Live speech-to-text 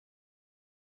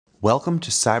Welcome to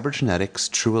Cybergenetics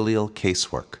TrueAllele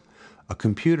Casework, a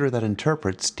computer that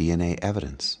interprets DNA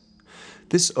evidence.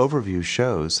 This overview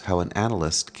shows how an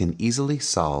analyst can easily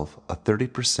solve a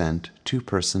 30%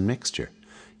 two-person mixture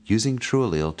using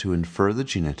TrueAllele to infer the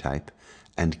genotype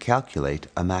and calculate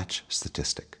a match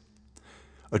statistic.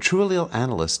 A TrueAllele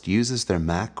analyst uses their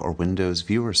Mac or Windows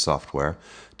viewer software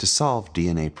to solve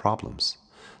DNA problems.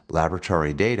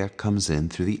 Laboratory data comes in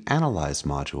through the Analyze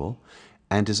module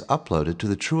and is uploaded to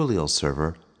the TrueAllele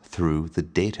server through the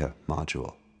Data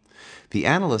module. The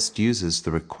analyst uses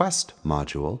the Request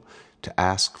module to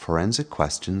ask forensic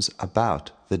questions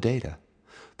about the data.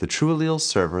 The TrueAllele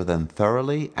server then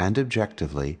thoroughly and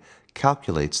objectively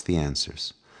calculates the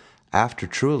answers. After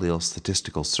TrueAllele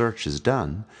statistical search is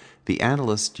done, the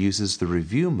analyst uses the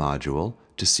Review module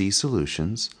to see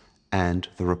solutions and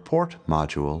the Report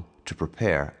module to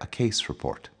prepare a case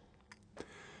report.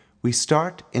 We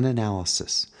start in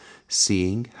analysis,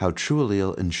 seeing how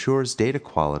TrueAllele ensures data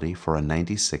quality for a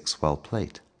 96-well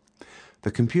plate.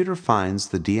 The computer finds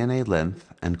the DNA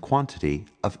length and quantity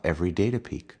of every data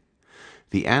peak.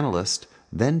 The analyst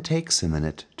then takes a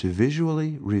minute to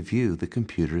visually review the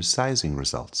computer's sizing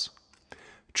results.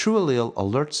 TrueAllele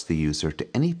alerts the user to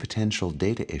any potential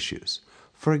data issues.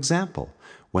 For example,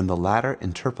 when the ladder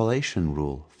interpolation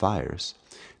rule fires,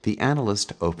 the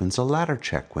analyst opens a ladder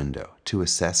check window to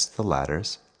assess the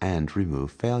ladders and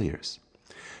remove failures.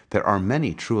 There are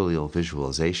many TrueAllele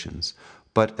visualizations,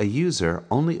 but a user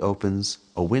only opens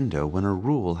a window when a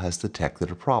rule has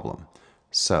detected a problem.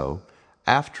 So,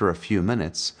 after a few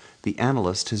minutes, the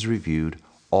analyst has reviewed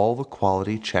all the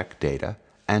quality check data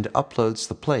and uploads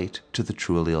the plate to the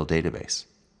TrueAllele database.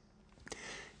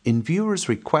 In Viewer's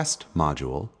Request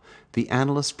module, the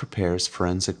analyst prepares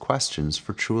forensic questions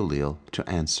for TrueAllele to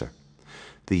answer.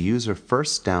 The user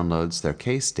first downloads their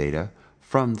case data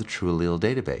from the TrueAllele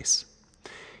database.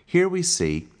 Here we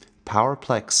see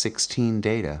PowerPlex 16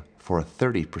 data for a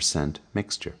 30%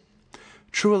 mixture.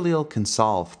 TrueAllele can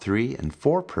solve 3- and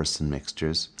 4-person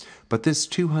mixtures, but this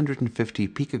 250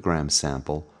 picogram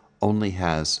sample only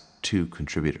has 2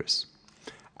 contributors.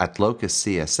 At locus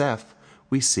CSF,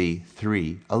 we see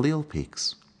 3 allele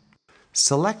peaks.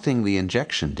 Selecting the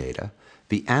injection data,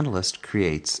 the analyst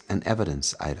creates an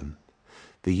evidence item.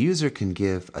 The user can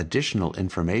give additional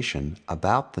information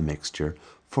about the mixture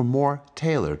for more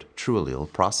tailored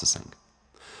TrueAllele processing.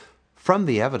 From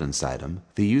the evidence item,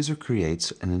 the user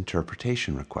creates an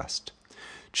interpretation request.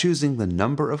 Choosing the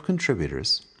number of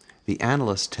contributors, the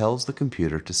analyst tells the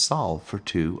computer to solve for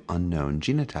 2 unknown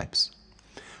genotypes.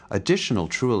 Additional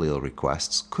TrueAllele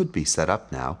requests could be set up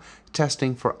now,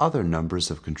 testing for other numbers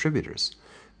of contributors,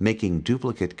 making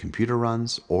duplicate computer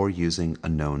runs, or using a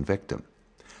known victim.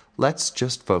 Let's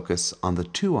just focus on the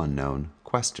 2 unknown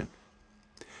question.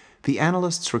 The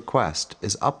analyst's request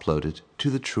is uploaded to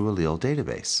the TrueAllele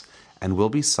database and will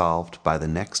be solved by the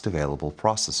next available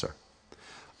processor.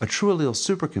 A TrueAllele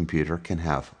supercomputer can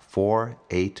have 4,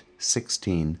 8,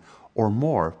 16, or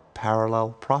more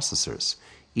parallel processors,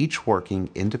 each working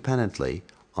independently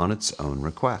on its own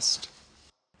request.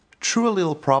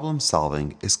 TrueAllele problem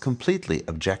solving is completely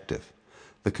objective.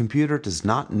 The computer does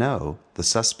not know the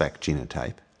suspect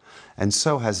genotype, and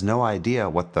so has no idea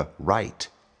what the right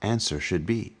answer should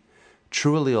be.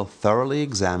 TrueAllele thoroughly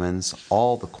examines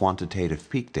all the quantitative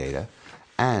peak data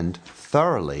and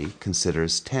thoroughly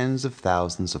considers tens of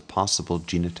thousands of possible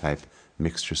genotype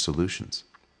mixture solutions.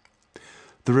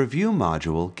 The Review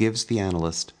module gives the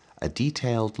analyst a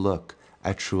detailed look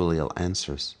at TrueAllele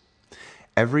answers.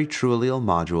 Every TrueAllele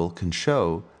module can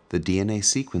show the DNA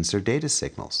sequencer data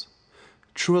signals.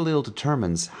 TrueAllele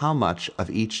determines how much of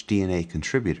each DNA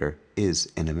contributor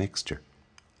is in a mixture.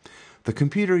 The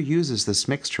computer uses this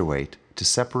mixture weight to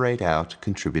separate out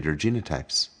contributor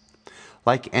genotypes.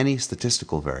 Like any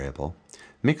statistical variable,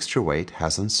 mixture weight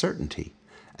has uncertainty,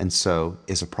 and so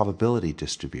is a probability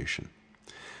distribution.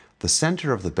 The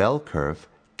center of the bell curve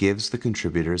gives the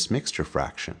contributor's mixture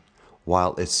fraction,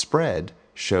 while its spread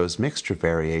shows mixture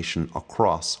variation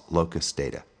across locus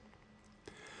data.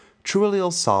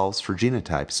 TrueAllele solves for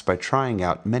genotypes by trying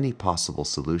out many possible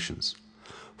solutions.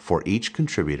 For each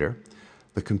contributor,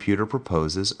 the computer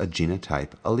proposes a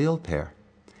genotype allele pair.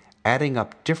 Adding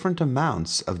up different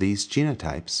amounts of these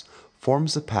genotypes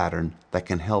forms a pattern that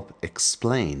can help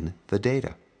explain the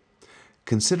data.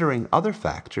 Considering other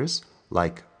factors,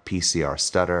 like PCR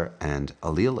stutter and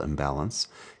allele imbalance,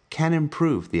 can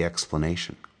improve the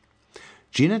explanation.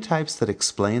 Genotypes that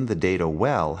explain the data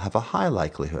well have a high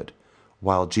likelihood,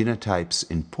 while genotypes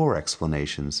in poor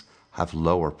explanations have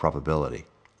lower probability.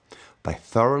 By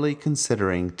thoroughly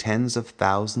considering tens of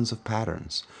thousands of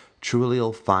patterns,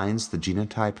 TrueAllele finds the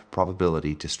genotype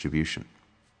probability distribution.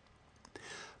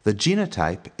 The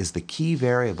genotype is the key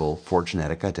variable for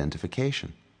genetic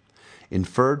identification.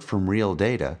 Inferred from real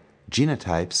data,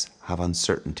 genotypes have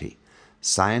uncertainty,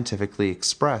 scientifically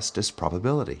expressed as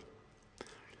probability.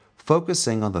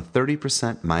 Focusing on the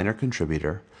 30% minor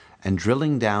contributor and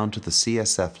drilling down to the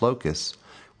CSF locus,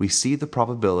 we see the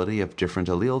probability of different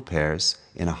allele pairs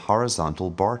in a horizontal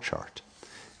bar chart.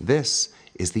 This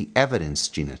is the evidence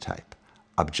genotype,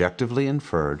 objectively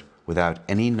inferred without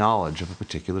any knowledge of a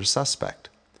particular suspect,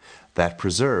 that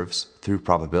preserves, through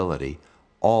probability,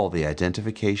 all the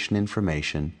identification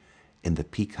information in the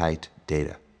peak height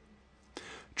data.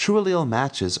 TrueAllele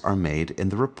matches are made in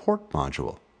the report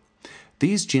module.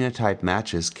 These genotype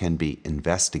matches can be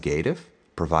investigative,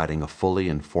 providing a fully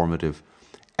informative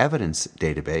evidence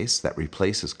database that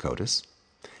replaces CODIS,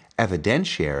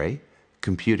 evidentiary,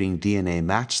 computing DNA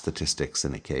match statistics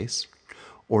in a case,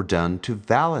 or done to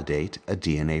validate a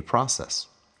DNA process.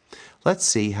 Let's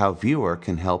see how viewer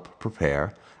can help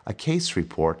prepare a case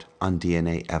report on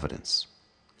DNA evidence.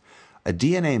 A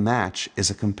DNA match is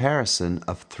a comparison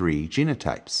of three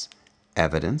genotypes: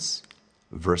 evidence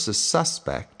versus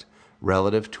suspect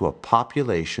relative to a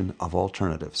population of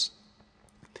alternatives.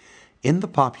 In the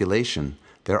population,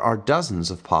 there are dozens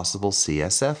of possible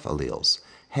CSF alleles,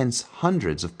 hence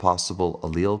hundreds of possible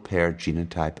allele pair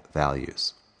genotype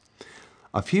values.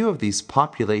 A few of these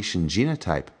population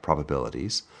genotype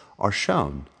probabilities are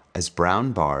shown as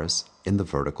brown bars in the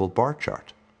vertical bar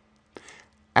chart.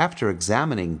 After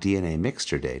examining DNA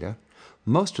mixture data,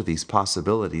 most of these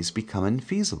possibilities become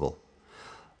infeasible,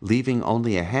 leaving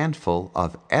only a handful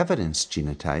of evidence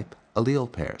genotype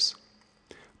allele pairs.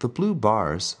 The blue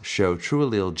bars show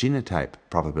TrueAllele genotype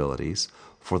probabilities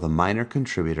for the minor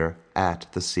contributor at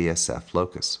the CSF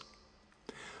locus.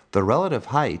 The relative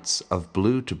heights of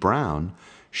blue to brown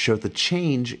show the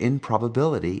change in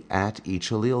probability at each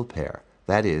allele pair,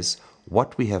 that is,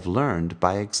 what we have learned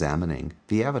by examining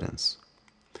the evidence.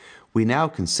 We now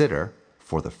consider,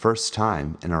 for the first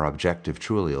time in our objective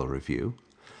TrueAllele review,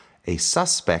 a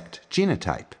suspect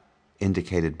genotype,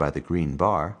 indicated by the green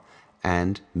bar,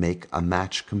 and make a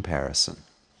match comparison.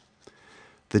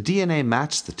 The DNA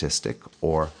match statistic,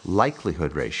 or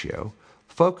likelihood ratio,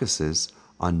 focuses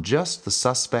on just the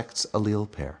suspect's allele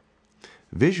pair.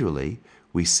 Visually,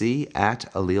 we see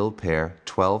at allele pair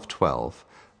 1212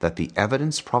 that the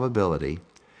evidence probability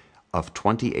of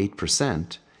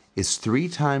 28% is 3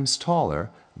 times taller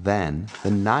than the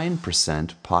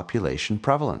 9% population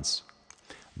prevalence.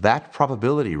 That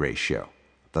probability ratio,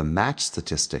 the match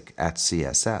statistic at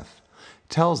CSF,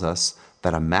 tells us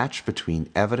that a match between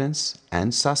evidence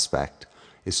and suspect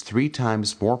is 3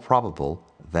 times more probable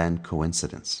than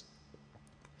coincidence.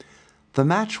 The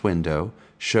match window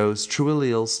shows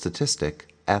TrueAllele's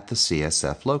statistic at the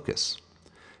CSF locus.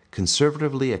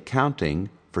 Conservatively accounting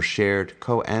for shared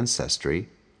co-ancestry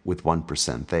with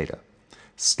 1% theta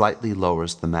slightly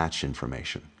lowers the match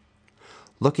information.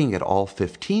 Looking at all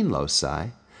 15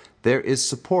 loci, there is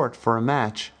support for a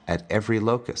match at every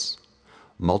locus.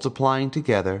 Multiplying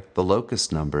together the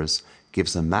locus numbers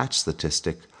gives a match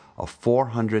statistic of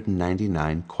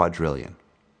 499 quadrillion.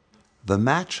 The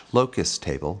match locus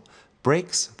table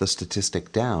breaks the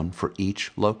statistic down for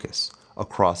each locus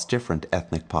across different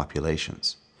ethnic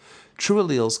populations.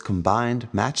 TrueAllele's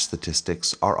combined match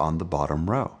statistics are on the bottom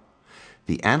row.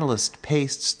 The analyst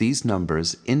pastes these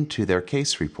numbers into their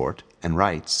case report and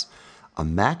writes, "A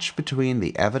match between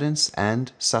the evidence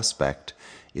and suspect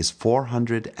is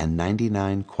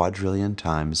 499 quadrillion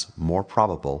times more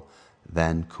probable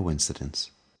than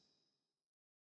coincidence."